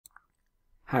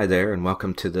Hi there, and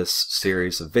welcome to this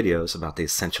series of videos about the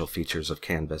essential features of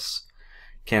Canvas.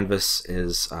 Canvas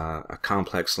is a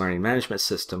complex learning management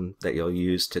system that you'll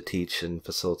use to teach and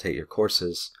facilitate your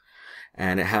courses.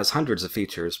 And it has hundreds of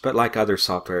features, but like other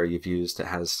software you've used, it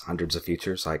has hundreds of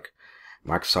features like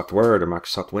Microsoft Word or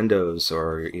Microsoft Windows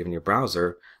or even your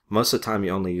browser. Most of the time you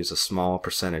only use a small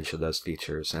percentage of those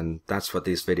features, and that's what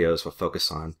these videos will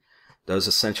focus on. Those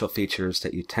essential features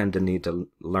that you tend to need to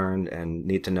learn and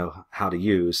need to know how to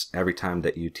use every time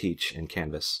that you teach in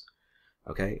Canvas.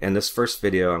 Okay, in this first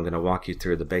video I'm going to walk you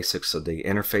through the basics of the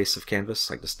interface of Canvas,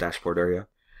 like this dashboard area,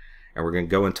 and we're going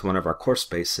to go into one of our course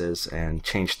spaces and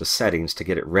change the settings to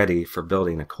get it ready for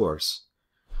building a course.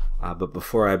 But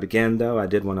before I begin though, I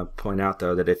did want to point out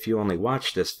though that if you only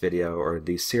watch this video or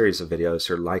these series of videos,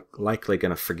 you're likely going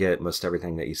to forget most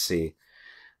everything that you see.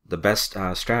 The best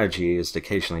strategy is to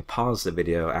occasionally pause the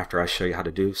video after I show you how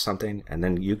to do something, and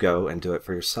then you go and do it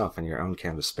for yourself in your own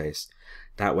Canvas space.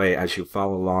 That way, as you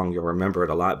follow along, you'll remember it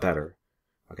a lot better.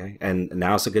 Okay, and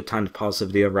now's a good time to pause the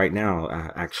video right now,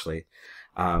 actually,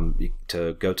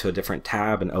 to go to a different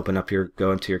tab and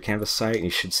go into your Canvas site, and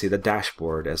you should see the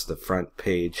dashboard as the front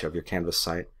page of your Canvas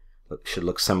site. It should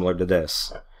look similar to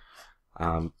this.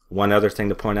 One other thing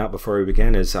to point out before we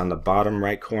begin is on the bottom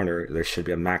right corner there should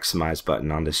be a maximize button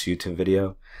on this YouTube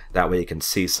video. That way you can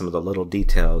see some of the little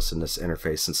details in this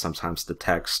interface, and sometimes the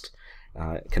text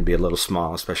can be a little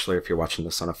small, especially if you're watching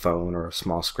this on a phone or a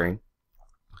small screen.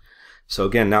 So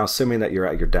again, now assuming that you're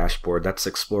at your dashboard, let's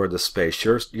explore the space.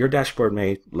 Your dashboard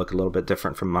may look a little bit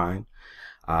different from mine.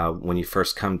 When you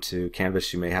first come to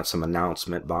Canvas, you may have some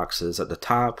announcement boxes at the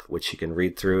top which you can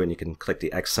read through, and you can click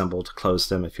the X symbol to close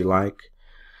them if you like.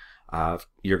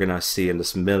 You're going to see in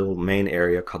this middle main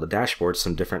area called the dashboard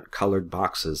some different colored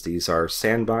boxes. These are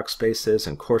sandbox spaces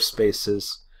and course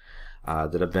spaces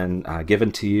that have been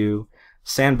given to you.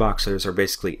 Sandboxes are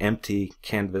basically empty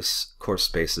Canvas course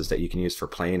spaces that you can use for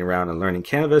playing around and learning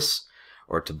Canvas,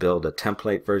 or to build a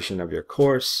template version of your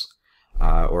course,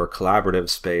 or a collaborative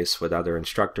space with other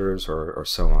instructors, or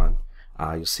so on.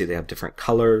 You'll see they have different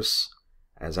colors.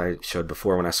 As I showed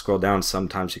before, when I scroll down,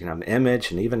 sometimes you can have an image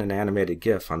and even an animated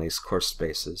GIF on these course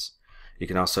spaces. You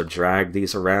can also drag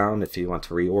these around if you want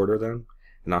to reorder them,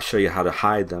 and I'll show you how to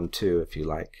hide them too if you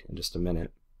like in just a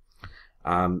minute.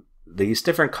 These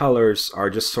different colors are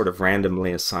just sort of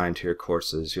randomly assigned to your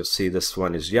courses. You'll see this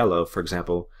one is yellow, for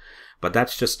example, but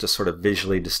that's just to sort of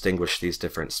visually distinguish these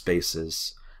different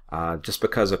spaces. Just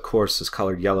because a course is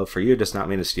colored yellow for you does not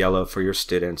mean it's yellow for your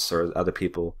students or other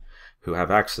people who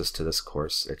have access to this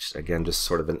course. It's again just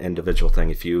sort of an individual thing.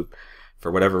 If you,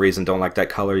 for whatever reason, don't like that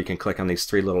color, you can click on these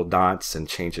three little dots and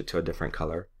change it to a different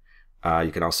color.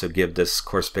 You can also give this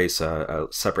course space a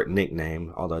separate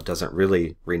nickname, although it doesn't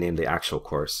really rename the actual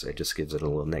course. It just gives it a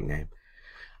little nickname.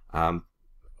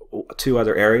 Two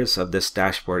other areas of this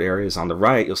dashboard area is on the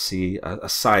right. You'll see a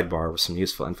sidebar with some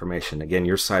useful information. Again,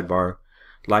 your sidebar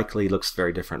likely looks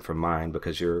very different from mine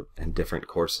because you're in different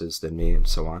courses than me and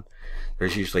so on.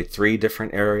 There's usually three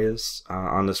different areas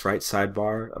on this right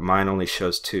sidebar. Mine only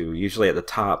shows two. Usually at the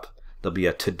top there'll be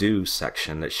a to-do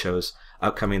section that shows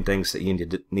upcoming things that you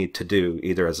need to do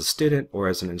either as a student or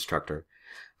as an instructor.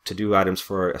 To-do items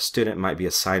for a student might be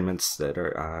assignments that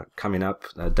are coming up,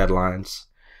 deadlines.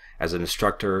 As an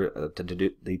instructor,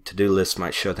 the to-do list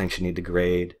might show things you need to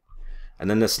grade. And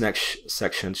then this next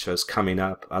section shows coming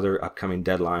up, other upcoming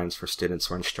deadlines for students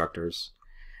or instructors.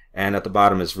 And at the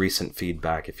bottom is recent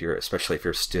feedback. Especially if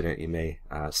you're a student, you may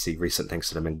see recent things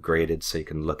that have been graded, so you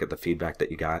can look at the feedback that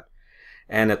you got.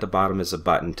 And at the bottom is a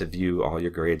button to view all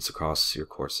your grades across your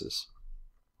courses.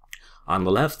 On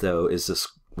the left, though, is this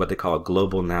what they call a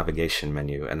global navigation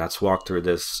menu, and let's walk through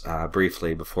this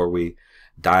briefly before we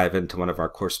dive into one of our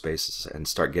course spaces and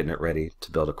start getting it ready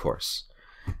to build a course.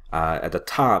 At the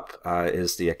top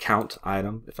is the account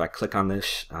item. If I click on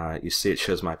this, you see it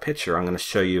shows my picture. I'm going to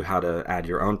show you how to add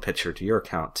your own picture to your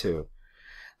account too.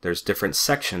 There's different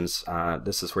sections.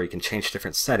 This is where you can change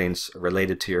different settings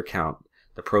related to your account.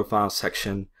 The profile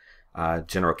section,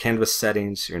 general Canvas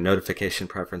settings, your notification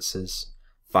preferences,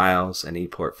 files, and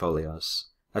e-portfolios.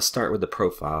 Let's start with the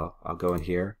profile. I'll go in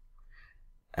here.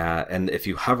 And if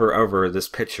you hover over this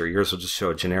picture, yours will just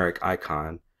show a generic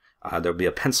icon. There'll be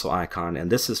a pencil icon,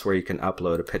 and this is where you can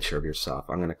upload a picture of yourself.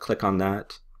 I'm going to click on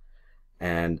that,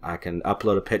 and I can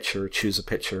upload a picture, choose a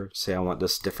picture, say I want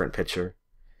this different picture.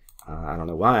 I don't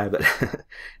know why, but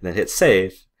then hit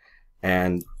save,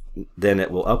 and then it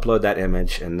will upload that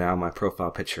image, and now my profile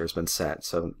picture has been set.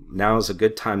 So now is a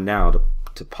good time now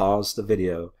to pause the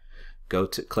video,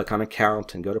 click on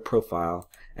account and go to profile,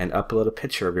 and upload a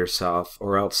picture of yourself,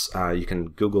 or else you can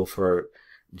Google for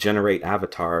generate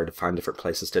avatar to find different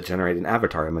places to generate an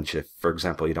avatar image if, for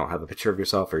example, you don't have a picture of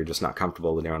yourself or you're just not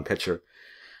comfortable with your own picture.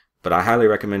 But I highly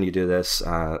recommend you do this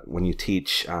when you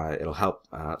teach. It'll help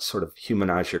sort of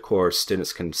humanize your course.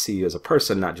 Students can see you as a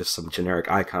person, not just some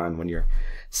generic icon when you're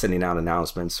sending out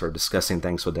announcements or discussing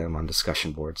things with them on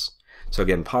discussion boards. So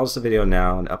again, pause the video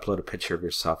now and upload a picture of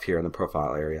yourself here in the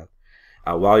profile area.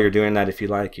 While you're doing that, if you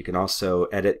like, you can also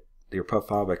edit your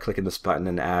profile by clicking this button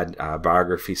and add a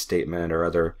biography statement or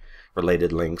other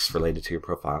related links related to your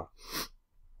profile.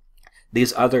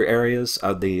 These other areas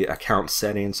of the account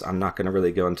settings, I'm not going to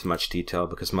really go into much detail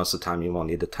because most of the time you won't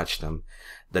need to touch them.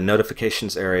 The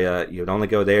notifications area, you would only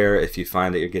go there if you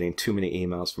find that you're getting too many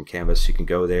emails from Canvas. You can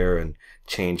go there and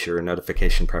change your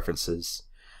notification preferences.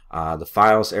 The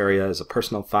files area is a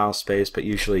personal file space, but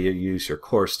usually you use your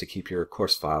course to keep your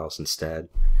course files instead.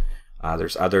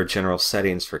 There's other general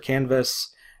settings for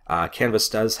Canvas. Canvas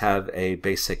does have a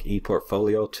basic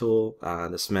e-portfolio tool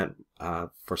that's meant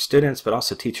for students, but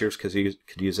also teachers, because you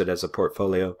could use it as a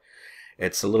portfolio.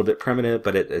 It's a little bit primitive,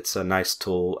 but it's a nice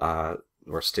tool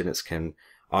where students can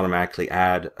automatically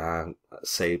add,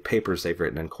 say, papers they've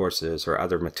written in courses or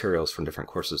other materials from different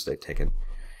courses they've taken.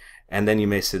 And then you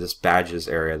may see this badges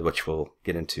area, which we'll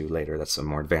get into later. That's a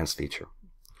more advanced feature.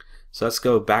 So let's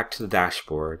go back to the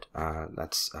dashboard.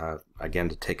 That's again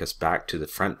to take us back to the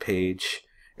front page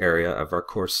area of our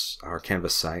course, our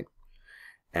Canvas site.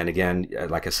 And again,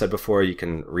 like I said before, you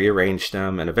can rearrange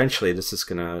them, and eventually this is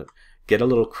going to get a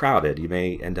little crowded. You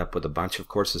may end up with a bunch of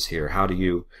courses here. How do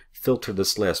you filter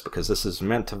this list? Because this is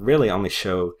meant to really only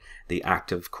show the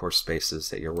active course spaces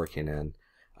that you're working in,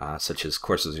 such as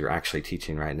courses you're actually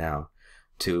teaching right now.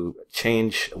 To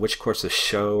change which courses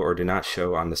show or do not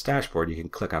show on this dashboard, you can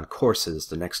click on Courses,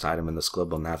 the next item in this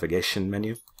global navigation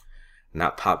menu. And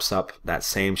that pops up that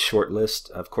same short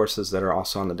list of courses that are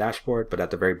also on the dashboard, but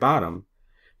at the very bottom,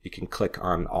 you can click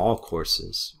on All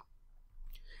Courses.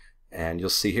 And you'll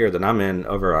see here that I'm in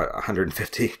over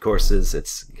 150 courses.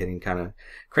 It's getting kind of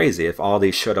crazy. If all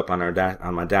these showed up on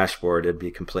on my dashboard, it'd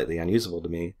be completely unusable to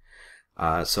me.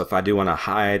 So if I do want to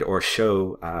hide or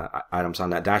show items on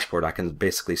that dashboard, I can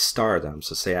basically star them.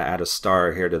 So say I add a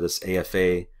star here to this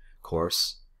AFA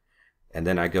course, and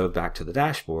then I go back to the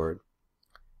dashboard,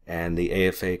 and the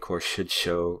AFA course should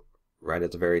show right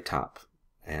at the very top.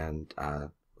 And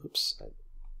oops,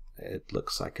 it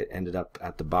looks like it ended up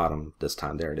at the bottom this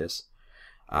time. There it is.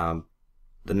 The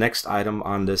next item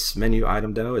on this menu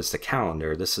item, though, is the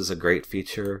calendar. This is a great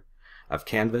feature of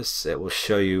Canvas. It will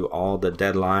show you all the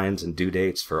deadlines and due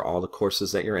dates for all the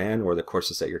courses that you're in or the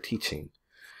courses that you're teaching.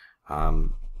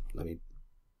 And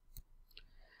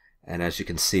as you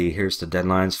can see, here's the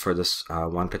deadlines for this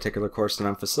one particular course that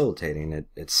I'm facilitating.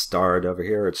 It's starred over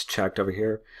here, it's checked over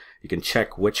here. You can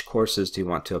check which courses do you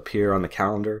want to appear on the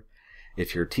calendar.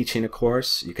 If you're teaching a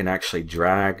course, you can actually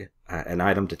drag an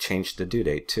item to change the due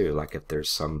date too, like if there's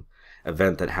some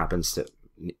event that happens that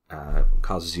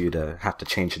causes you to have to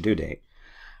change the due date.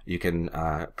 You can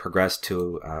progress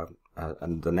to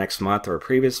the next month or a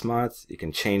previous month. You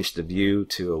can change the view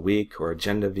to a week or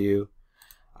agenda view.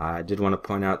 I did want to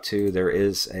point out too, there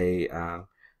is a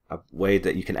way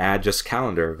that you can add just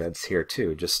calendar events here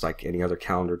too, just like any other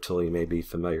calendar tool you may be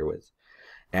familiar with.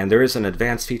 And there is an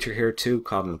advanced feature here too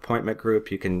called an appointment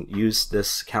group. You can use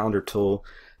this calendar tool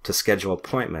to schedule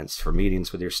appointments for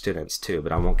meetings with your students too,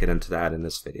 but I won't get into that in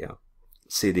this video.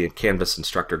 See the Canvas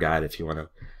instructor guide if you want to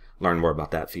learn more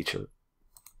about that feature.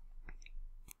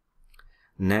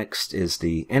 Next is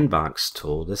the inbox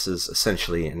tool. This is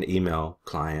essentially an email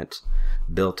client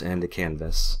built into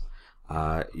Canvas.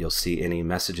 You'll see any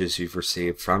messages you've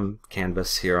received from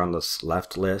Canvas here on this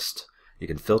left list. You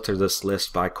can filter this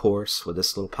list by course with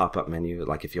this little pop-up menu,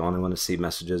 like if you only want to see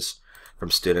messages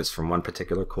from students from one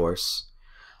particular course.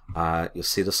 You'll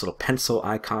see this little pencil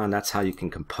icon. That's how you can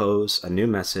compose a new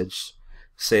message.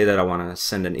 Say that I want to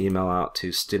send an email out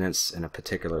to students in a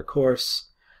particular course.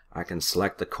 I can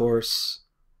select the course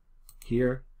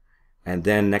here, and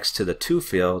then next to the to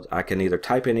field, I can either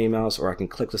type in emails or I can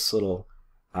click this little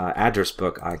address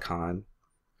book icon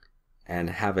and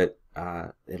have it,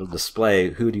 it'll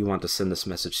display who do you want to send this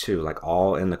message to, like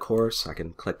all in the course. I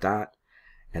can click that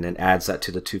and then adds that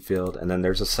to the to field, and then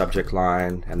there's a subject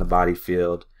line and the body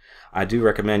field. I do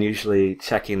recommend usually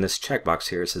checking this checkbox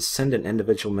here. It says send an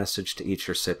individual message to each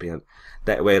recipient.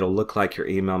 That way it'll look like your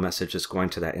email message is going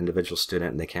to that individual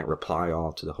student and they can't reply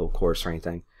all to the whole course or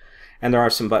anything. And there are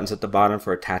some buttons at the bottom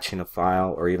for attaching a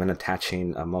file or even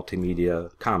attaching a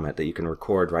multimedia comment that you can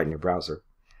record right in your browser.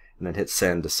 And then hit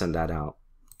send to send that out.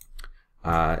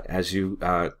 As you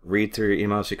read through your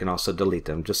emails, you can also delete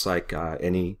them. Just like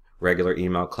any regular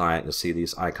email client, you'll see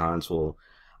these icons will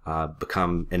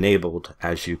become enabled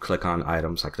as you click on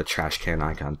items like the trash can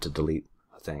icon to delete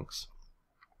things.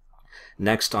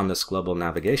 Next on this global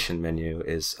navigation menu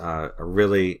is a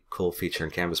really cool feature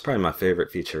in Canvas, probably my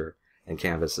favorite feature in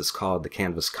Canvas. It's called the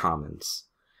Canvas Commons.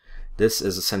 This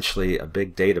is essentially a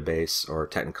big database, or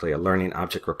technically a learning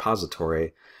object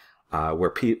repository,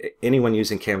 where anyone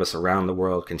using Canvas around the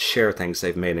world can share things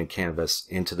they've made in Canvas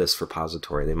into this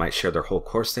repository. They might share their whole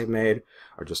course they've made,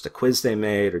 or just a quiz they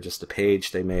made, or just a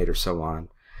page they made, or so on.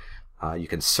 You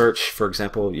can search, for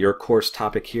example, your course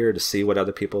topic here to see what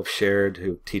other people have shared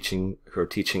who are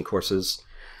teaching courses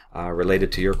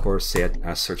related to your course. Say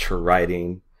I search for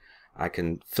writing. I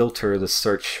can filter the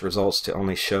search results to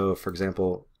only show, for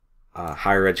example,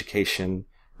 higher education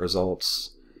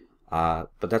results. But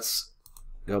let's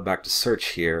go back to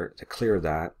search here to clear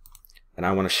that. And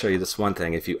I want to show you this one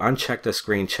thing. If you uncheck this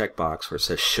green checkbox where it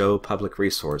says Show Public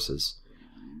Resources,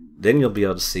 then you'll be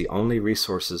able to see only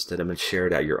resources that have been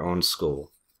shared at your own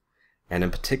school. And in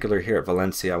particular here at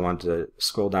Valencia, I wanted to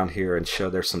scroll down here and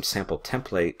show there's some sample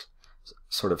template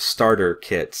sort of starter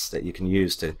kits that you can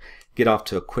use to get off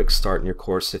to a quick start in your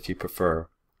course if you prefer.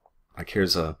 Like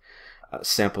here's a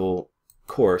sample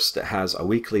course that has a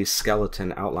weekly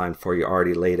skeleton outline for you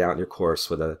already laid out in your course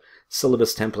with a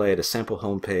syllabus template, a sample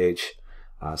homepage,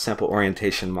 sample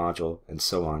orientation module, and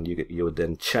so on. You would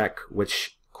then check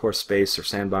which course space or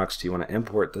sandbox do you want to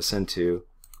import this into,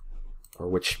 or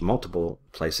which multiple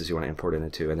places you want to import it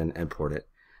into, and then import it.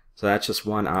 So that's just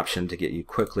one option to get you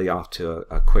quickly off to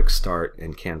a quick start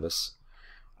in Canvas.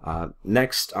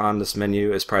 Next on this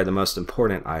menu is probably the most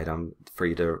important item for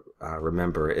you to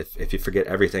remember. If you forget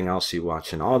everything else you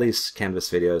watch in all these Canvas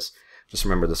videos, just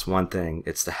remember this one thing.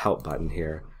 It's the Help button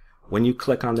here. When you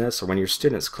click on this, or when your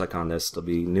students click on this, there'll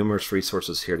be numerous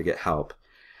resources here to get help.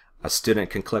 A student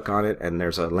can click on it, and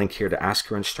there's a link here to ask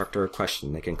your instructor a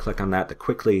question. They can click on that to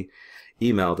quickly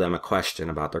email them a question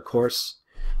about their course.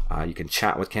 You can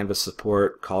chat with Canvas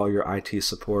support, call your IT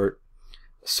support,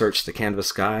 search the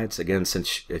Canvas guides. Again,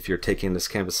 since if you're taking this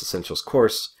Canvas Essentials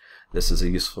course, this is a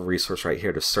useful resource right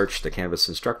here to search the Canvas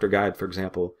instructor guide, for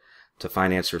example, to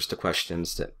find answers to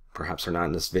questions that perhaps are not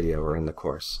in this video or in the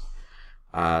course.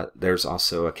 There's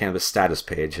also a Canvas status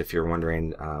page if you're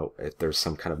wondering if there's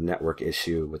some kind of network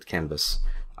issue with Canvas.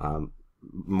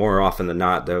 More often than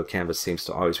not, though, Canvas seems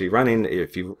to always be running.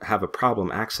 If you have a problem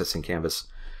accessing Canvas,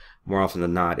 more often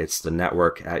than not, it's the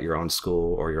network at your own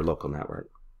school or your local network.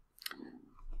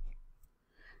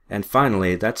 And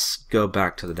finally, let's go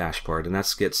back to the dashboard and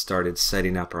let's get started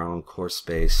setting up our own course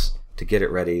space to get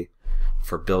it ready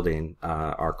for building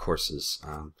our courses.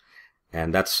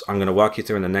 And I'm going to walk you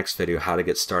through in the next video how to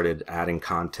get started adding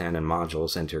content and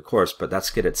modules into your course, but let's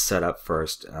get it set up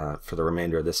first for the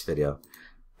remainder of this video.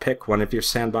 Pick one of your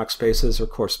sandbox spaces or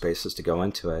course spaces to go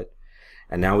into it.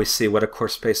 And now we see what a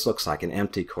course space looks like, an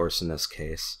empty course in this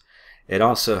case. It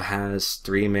also has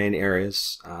three main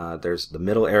areas. There's the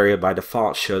middle area by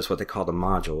default shows what they call the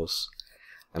modules.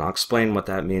 And I'll explain what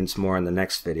that means more in the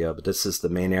next video, but this is the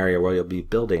main area where you'll be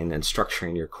building and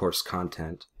structuring your course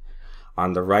content.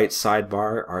 On the right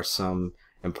sidebar are some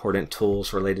important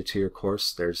tools related to your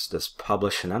course. There's this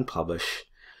publish and unpublish.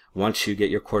 Once you get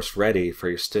your course ready for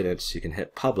your students, you can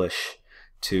hit publish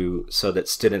so that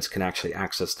students can actually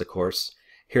access the course.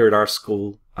 Here at our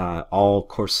school, all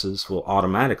courses will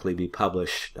automatically be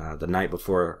published the night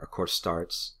before a course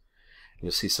starts.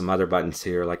 You'll see some other buttons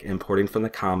here like importing from the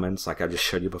commons, like I just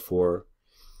showed you before.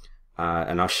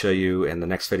 And I'll show you in the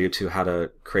next video too how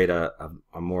to create a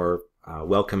more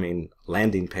welcoming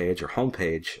landing page or home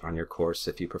page on your course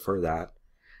if you prefer that,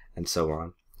 and so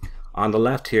on. On the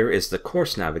left here is the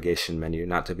course navigation menu,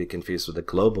 not to be confused with the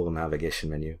global navigation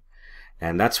menu.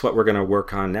 And that's what we're going to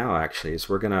work on now actually, is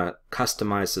we're going to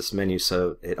customize this menu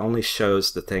so it only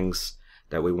shows the things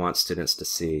that we want students to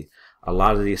see. A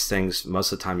lot of these things,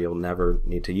 most of the time you'll never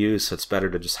need to use, so it's better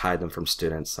to just hide them from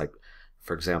students. Like,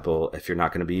 for example, if you're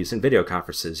not going to be using video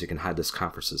conferences, you can hide this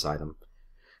conferences item.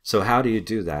 So how do you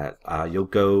do that? You'll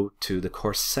go to the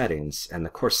course settings, and the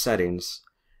course settings,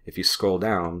 if you scroll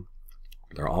down,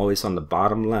 they're always on the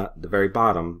bottom left, the very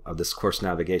bottom of this course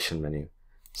navigation menu.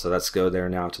 So let's go there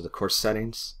now to the course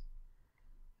settings,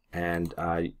 and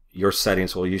your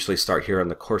settings will usually start here in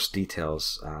the course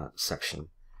details section.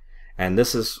 And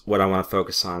this is what I want to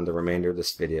focus on the remainder of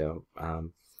this video.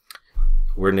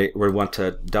 We want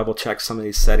to double check some of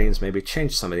these settings, maybe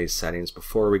change some of these settings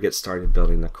before we get started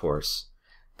building the course.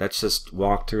 Let's just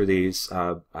walk through these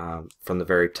from the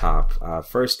very top.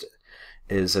 First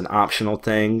is an optional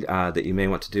thing that you may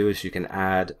want to do is you can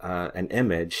add an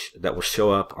image that will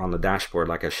show up on the dashboard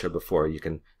like I showed before. You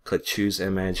can click choose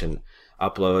image, and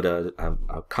upload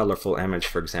a colorful image,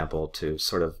 for example, to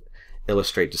sort of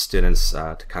illustrate to students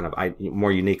to kind of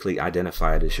more uniquely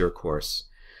identify it as your course.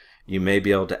 You may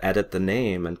be able to edit the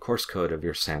name and course code of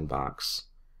your sandbox.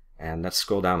 And let's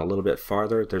scroll down a little bit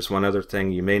farther. There's one other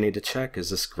thing you may need to check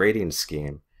is this grading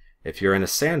scheme. If you're in a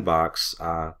sandbox,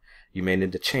 you may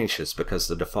need to change this because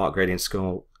the default grading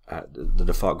scheme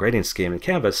in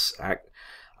Canvas,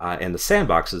 in the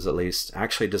sandboxes at least,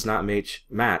 actually does not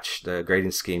match the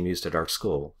grading scheme used at our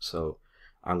school. So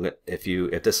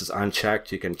if this is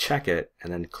unchecked, you can check it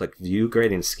and then click View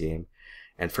Grading Scheme.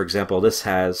 And for example, this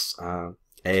has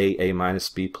A minus,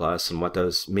 B plus, and what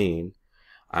those mean.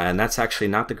 And that's actually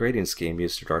not the grading scheme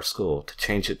used at our school. To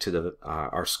change it to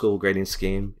our school grading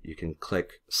scheme, you can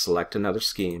click Select Another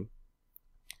Scheme,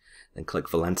 then click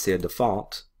Valencia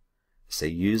Default, say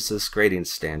Use this grading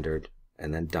standard,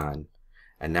 and then Done.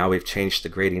 And now we've changed the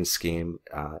grading scheme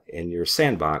in your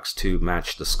sandbox to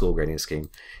match the school grading scheme.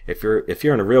 If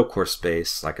you're in a real course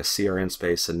space, like a CRN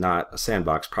space and not a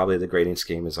sandbox, probably the grading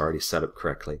scheme is already set up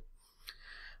correctly.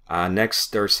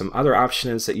 Next, there are some other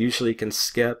options that usually you can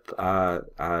skip. A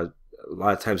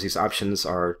lot of times these options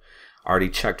are already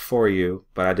checked for you,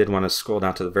 but I did want to scroll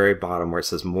down to the very bottom where it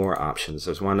says More Options.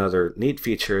 There's one other neat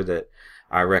feature that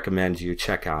I recommend you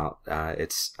check out.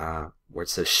 It's where it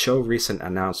says Show Recent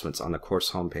Announcements on the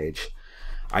course homepage.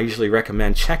 I usually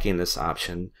recommend checking this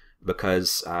option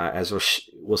because, as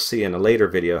we'll see in a later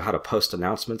video, how to post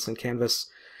announcements in Canvas.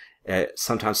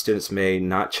 Sometimes students may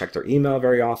not check their email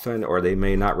very often, or they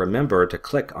may not remember to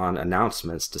click on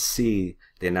announcements to see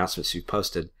the announcements you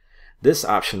posted. This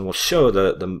option will show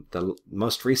the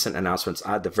most recent announcements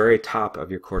at the very top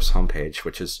of your course homepage,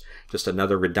 which is just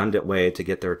another redundant way to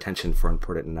get their attention for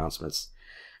important announcements.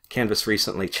 Canvas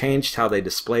recently changed how they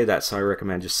display that, so I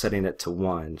recommend just setting it to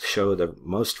 1. Show the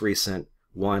most recent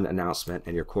 1 announcement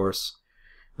in your course.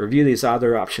 Review these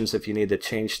other options if you need to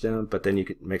change them, but then you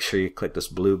can make sure you click this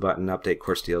blue button, Update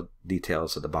Course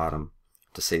Details at the bottom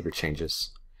to save your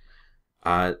changes.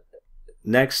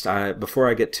 Next, before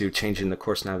I get to changing the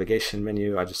course navigation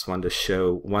menu, I just wanted to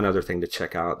show one other thing to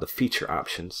check out, the feature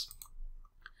options.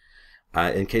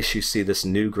 In case you see this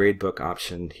new gradebook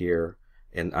option here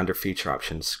under feature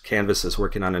options, Canvas is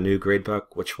working on a new gradebook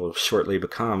which will shortly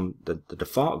become the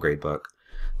default gradebook.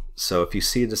 So if you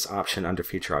see this option under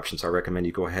feature options, I recommend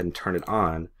you go ahead and turn it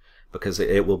on because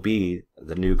it will be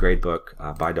the new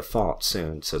gradebook by default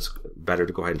soon. So it's better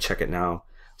to go ahead and check it now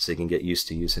so you can get used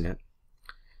to using it.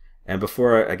 And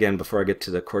before I get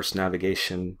to the course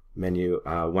navigation menu,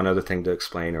 one other thing to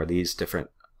explain are these different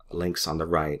links on the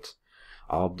right.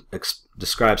 I'll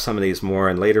describe some of these more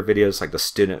in later videos, like the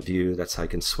student view. That's how you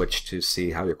can switch to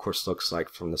see how your course looks like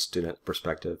from the student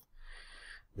perspective.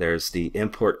 There's the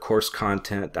import course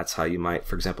content. That's how you might,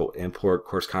 for example, import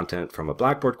course content from a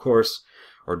Blackboard course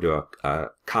or do a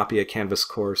copy a Canvas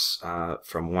course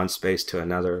from one space to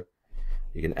another.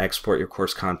 You can export your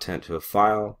course content to a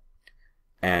file.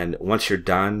 And once you're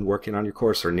done working on your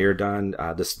course or near done,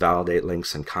 this Validate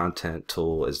Links and Content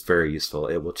tool is very useful.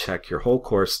 It will check your whole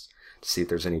course to see if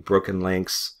there's any broken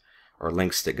links or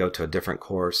links that go to a different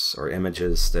course or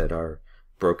images that are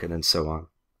broken and so on.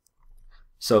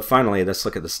 So finally, let's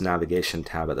look at this navigation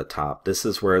tab at the top. This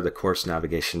is where the course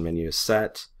navigation menu is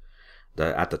set.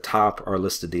 At the top are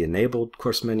listed the enabled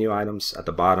course menu items. At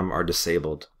the bottom are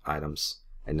disabled items.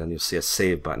 And then you'll see a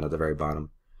save button at the very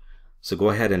bottom. So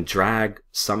go ahead and drag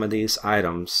some of these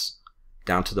items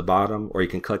down to the bottom, or you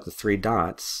can click the 3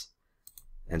 dots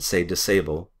and say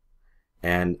disable.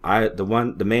 And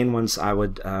the main ones I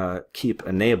would keep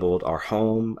enabled are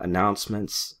home,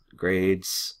 announcements,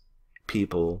 grades,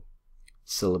 people,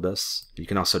 syllabus. You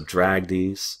can also drag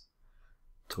these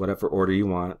to whatever order you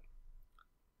want.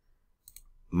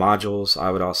 Modules I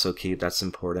would also keep, that's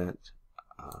important.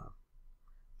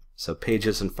 So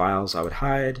pages and files I would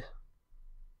hide.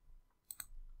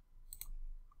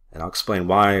 And I'll explain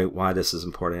why this is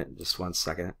important in just one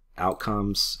second.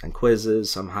 Outcomes and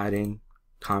quizzes I'm hiding.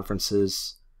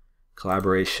 Conferences,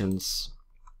 collaborations.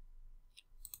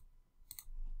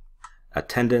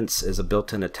 Attendance is a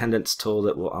built-in attendance tool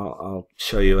that I'll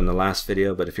show you in the last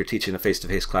video, but if you're teaching a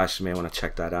face-to-face class, you may want to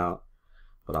check that out.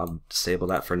 But I'll disable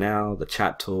that for now. The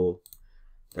chat tool.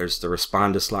 There's the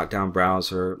Respondus Lockdown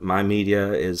browser. My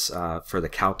Media is for the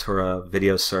Kaltura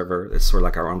video server. It's sort of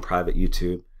like our own private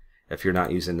YouTube. If you're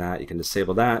not using that, you can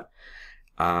disable that.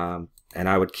 And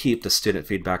I would keep the student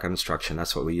feedback on instruction.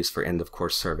 That's what we use for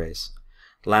end-of-course surveys.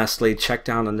 Lastly, check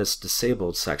down on this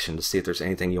disabled section to see if there's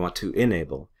anything you want to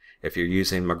enable. If you're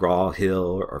using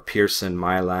McGraw-Hill or Pearson,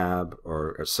 MyLab,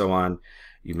 or so on,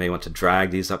 you may want to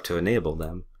drag these up to enable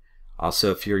them.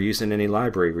 Also, if you're using any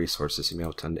library resources, you may be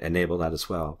able to enable that as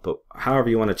well. But however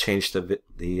you want to change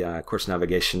the course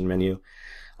navigation menu,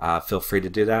 feel free to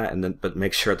do that, but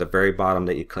make sure at the very bottom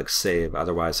that you click Save,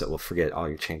 otherwise it will forget all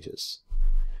your changes.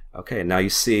 Okay, now you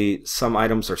see some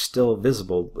items are still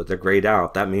visible, but they're grayed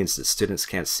out. That means that students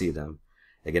can't see them.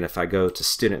 Again, if I go to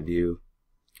Student View,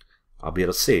 I'll be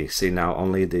able to see now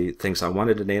only the things I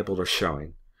wanted enabled are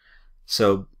showing.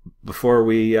 So before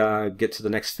we get to the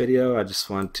next video, I just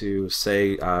want to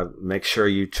say make sure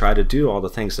you try to do all the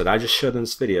things that I just showed in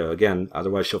this video. Again,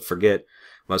 otherwise you'll forget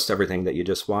most everything that you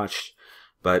just watched.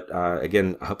 But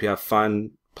again, I hope you have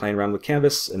fun playing around with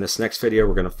Canvas. In this next video,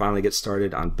 we're going to finally get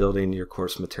started on building your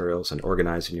course materials and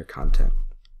organizing your content.